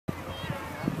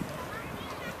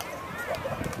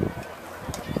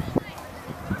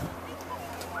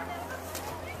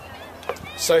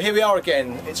So here we are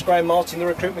again. It's Graham Martin, the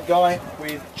recruitment guy,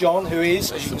 with John, who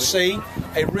is, as you can see,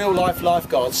 a real-life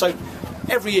lifeguard. So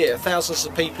every year, thousands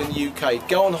of people in the UK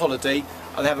go on holiday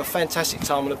and they have a fantastic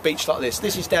time on a beach like this.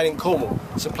 This is down in Cornwall.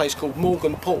 It's a place called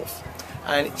Morgan Porth,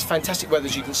 and it's fantastic weather,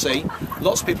 as you can see.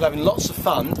 Lots of people having lots of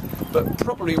fun, but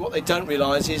probably what they don't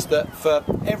realise is that for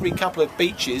every couple of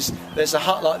beaches, there's a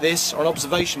hut like this or an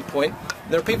observation point.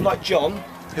 And there are people like John,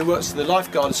 who works for the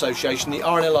Lifeguard Association, the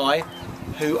RNLI,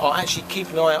 who are actually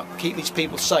keeping an eye out, keep these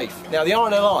people safe. Now, the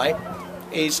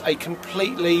RNLI is a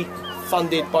completely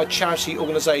funded by charity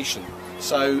organisation,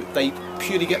 so they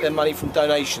purely get their money from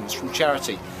donations from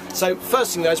charity. So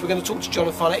first thing though is we're going to talk to John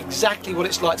and find out exactly what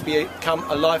it's like to become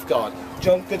a lifeguard.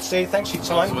 John, good to see you. Thanks for your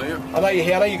time. I know you're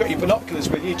here. I know you've got your binoculars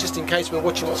with you, just in case we're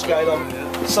watching what's going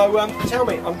on. So tell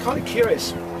me, I'm kind of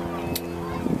curious.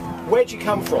 Where'd you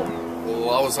come from?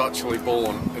 Well, I was actually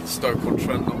born in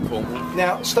Stoke-on-Trent, not Cornwall.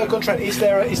 Now, Stoke-on-Trent, is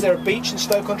there a beach in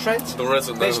Stoke-on-Trent? There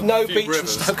isn't. There's no beach in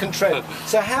Stoke-on-Trent.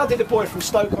 So how did a boy from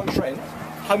Stoke-on-Trent,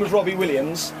 home of Robbie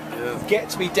Williams, get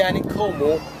to be down in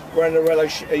Cornwall wearing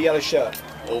a yellow shirt?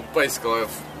 Well, basically,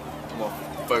 my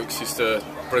folks used to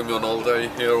bring me on holiday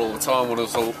here all the time when I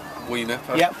was a wee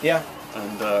nipper. Yeah.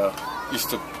 And used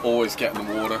to always get in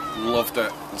the water, loved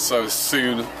it. And so as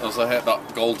soon as I hit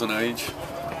that golden age,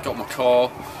 got my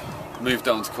car, moved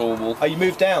down to Cornwall. Oh, you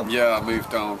moved down? Yeah, I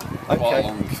moved down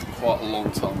quite a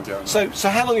long time ago. So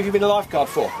how long have you been a lifeguard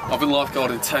for? I've been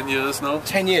lifeguarding 10 years now.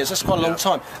 10 years, that's quite a long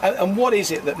time. And what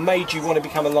is it that made you want to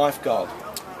become a lifeguard?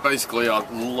 Basically, I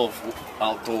love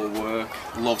outdoor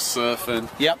work, love surfing,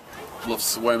 love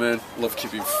swimming, love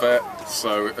keeping fit,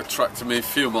 so it attracted me. A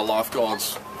few of my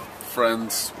lifeguards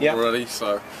friends already,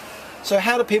 So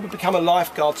how do people become a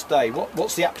lifeguard today?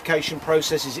 What's the application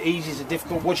process? Is it easy? Is it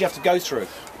difficult? What do you have to go through?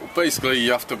 Well, basically,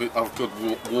 you have to have good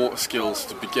water skills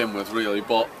to begin with, really.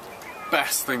 But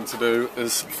best thing to do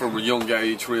is, from a young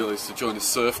age, really, is to join a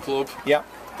surf club. Yeah.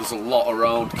 There's a lot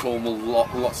around Cornwall,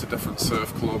 lots of different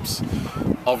surf clubs.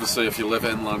 Obviously, if you live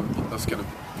inland, that's going to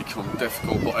become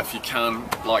difficult, but if you can,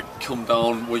 like, come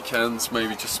down weekends,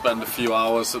 maybe just spend a few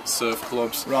hours at surf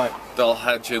clubs, they'll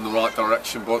head you in the right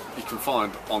direction, but you can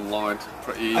find online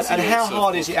pretty easy. And how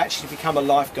hard is it actually to become a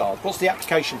lifeguard? What's the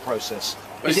application process?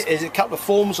 Is it a couple of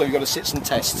forms, or you've got to sit some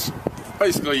tests?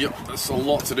 Basically, it's a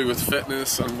lot to do with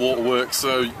fitness and water work,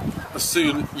 so as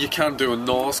soon you can do a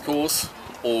NARS course,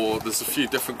 or there's a few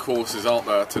different courses out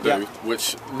there to do,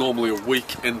 which normally a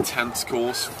week intense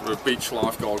course for a beach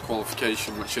lifeguard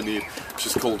qualification, which you need, which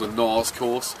is called a NARS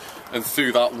course, and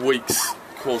through that week's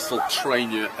course they'll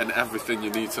train you in everything you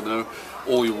need to know,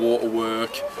 all your water work,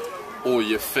 all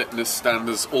your fitness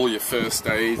standards, all your first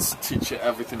aids, teach you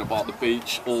everything about the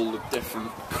beach, all the different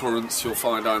currents you'll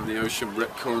find out in the ocean, rip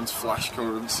currents, flash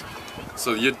currents.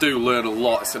 So you do learn a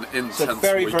lot. It's an intense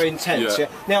week. Very intense, yeah.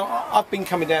 Now, I've been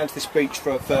coming down to this beach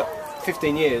for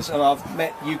 15 years, and I've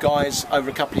met you guys over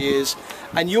a couple of years,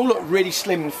 and you all look really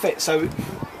slim and fit. So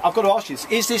I've got to ask you,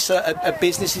 is this a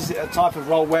business? Is it a type of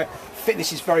role where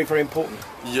fitness is very, very important?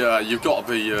 Yeah, you've got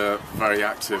to be very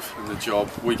active in the job.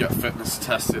 We get fitness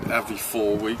tested every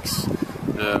 4 weeks.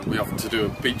 We have to do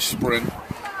a beach sprint,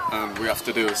 and we have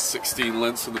to do a 16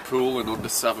 lengths in the pool in under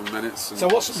 7 minutes. So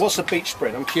what's a beach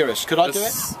sprint? I'm curious. Could I do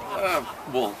it?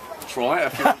 Well, try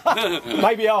it. If you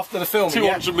maybe after the film.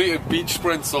 200 metre beach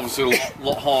sprints, obviously a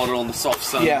lot harder on the soft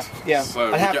sand. Yeah. So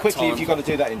and how quickly have you got to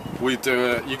do that in? We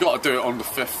do it. You got to do it under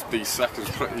 50 seconds.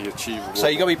 Pretty achievable. So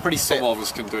you got to be pretty fit. Some of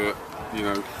us can do it, you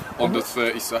know, under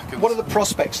 30 seconds. What are the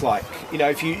prospects like? You know,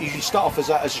 if you start off as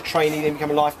a trainee and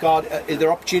become a lifeguard, are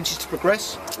there opportunities to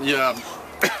progress? Yeah.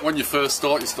 When you first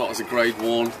start, you start as a grade 1,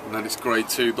 and then it's grade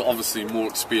 2. But obviously, more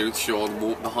experience you are,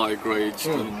 the higher grades,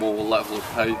 the more level of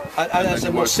pay. And as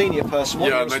a more senior person,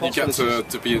 what are and then you get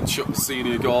to be in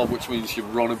senior guard, which means you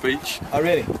run a beach. Oh,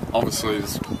 really? Obviously,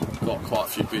 there's got quite a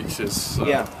few beaches. So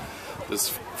there's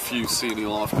a few senior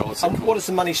lifeguards. And what does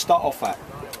the money start off at?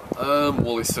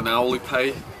 Well, it's an hourly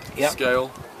pay scale.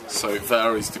 So it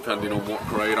varies depending on what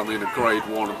grade. I mean, a grade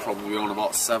 1 I'm probably on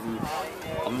about 7.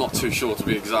 I'm not too sure to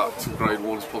be exact. Grade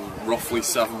 1 is probably roughly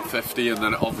 750, and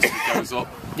then it obviously goes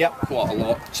up quite a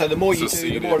lot. So the more you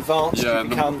do, the more advanced you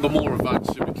become. The more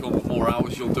advanced you become, the more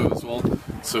hours you'll do as well.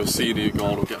 So a senior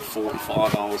guard will get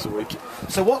 45 hours a week.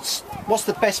 So what's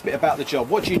the best bit about the job?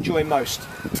 What do you enjoy most?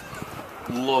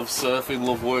 Love surfing,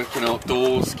 love working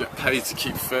outdoors, get paid to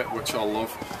keep fit, which I love.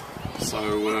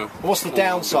 So what's the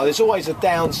downside? There's always a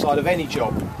downside of any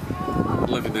job.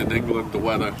 Living in England, the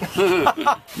weather.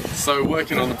 So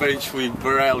working on the beach, we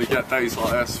rarely get days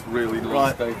like this. Really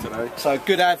nice day today. So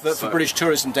good advert for British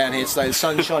tourism down here today. The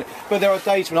sun's shining. But there are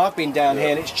days when I've been down here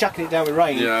and it's chucking it down with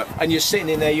rain, and you're sitting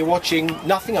in there, you're watching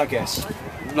nothing, I guess.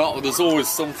 there's always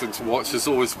something to watch. There's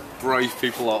always brave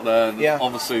people out there, and yeah.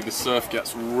 obviously the surf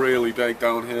gets really big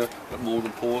down here at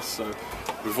Morganpost, so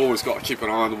we've always got to keep an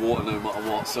eye on the water no matter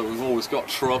what. So we've always got a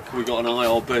truck, we've got an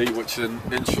IRB, which is an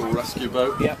inshore rescue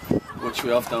boat, yeah. which we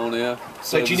have down here.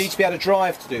 So do you need to be able to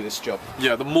drive to do this job?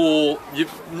 Yeah, the more you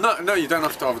no, you don't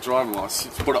have to have a driving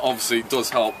licence, but obviously it does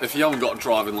help. If you haven't got a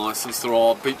driving licence, there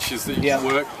are beaches that you can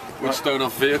work which don't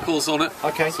have vehicles on it.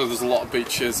 Okay. So there's a lot of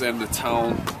beaches in the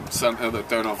town centre that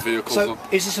don't have vehicles on.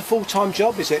 Is this a full-time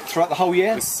job? Is it throughout the whole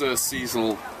year? It's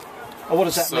seasonal. Oh, what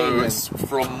does that mean then? So it's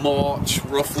from March,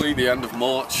 roughly the end of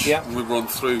March, and we run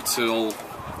through till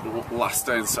the last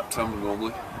day in September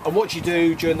normally. And what do you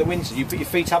do during the winter? You put your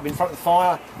feet up in front of the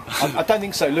fire? I don't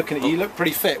think so. Looking at you, you look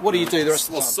pretty fit. What do you do the rest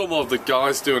of the time? Well, some of the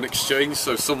guys do an exchange,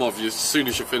 so some of you, as soon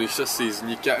as you finish this season,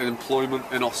 you get an employment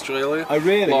in Australia. Oh,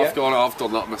 really? Lifeguard, I've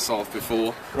done that myself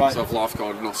before. Right. So I've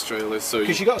lifeguarded in Australia.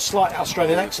 Because you've got a slight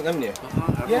Australian accent, haven't you?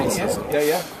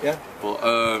 Yeah.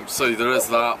 But so there is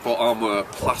that, but I'm a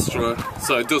plasterer,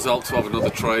 so it does help to have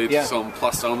another trade. Yeah. So I'm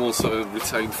plasterer. I'm also a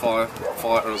retained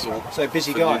firefighter as well. So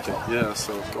busy guy. Yeah,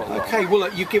 so I've got that. Okay, well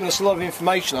look, you've given us a lot of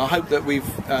information. I hope that we've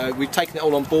taken it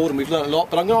all on board and we've learned a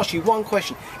lot. But I'm going to ask you one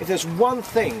question. If there's one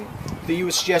thing that you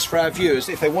would suggest for our viewers,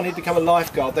 if they wanted to become a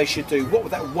lifeguard, they should do, what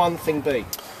would that one thing be?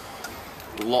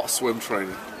 A lot of swim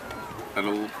training, and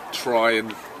I'll try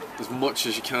and as much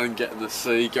as you can get in the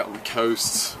sea, get on the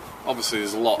coasts. Obviously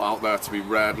there's a lot out there to be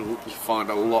read. You find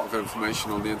a lot of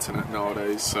information on the internet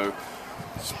nowadays, so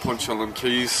just punch on them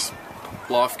keys,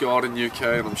 lifeguarding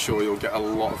UK, and I'm sure you'll get a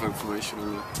lot of information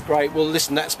on it. Great, well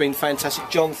listen, that's been fantastic.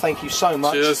 John, thank you so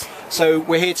much. Cheers. So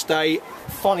we're here today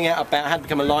finding out about how to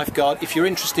become a lifeguard. If you're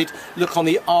interested, look on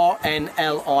the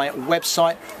RNLI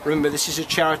website. Remember, this is a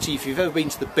charity. If you've ever been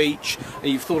to the beach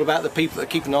and you've thought about the people that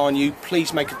keep an eye on you,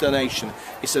 please make a donation.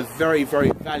 It's a very,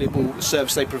 very valuable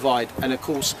service they provide, and of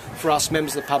course for us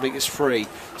members of the public it's free.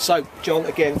 So John,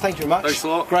 again, thank you very much. Thanks a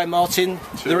lot. Graham Martin,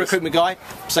 Cheers. The recruitment guy,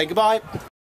 say goodbye.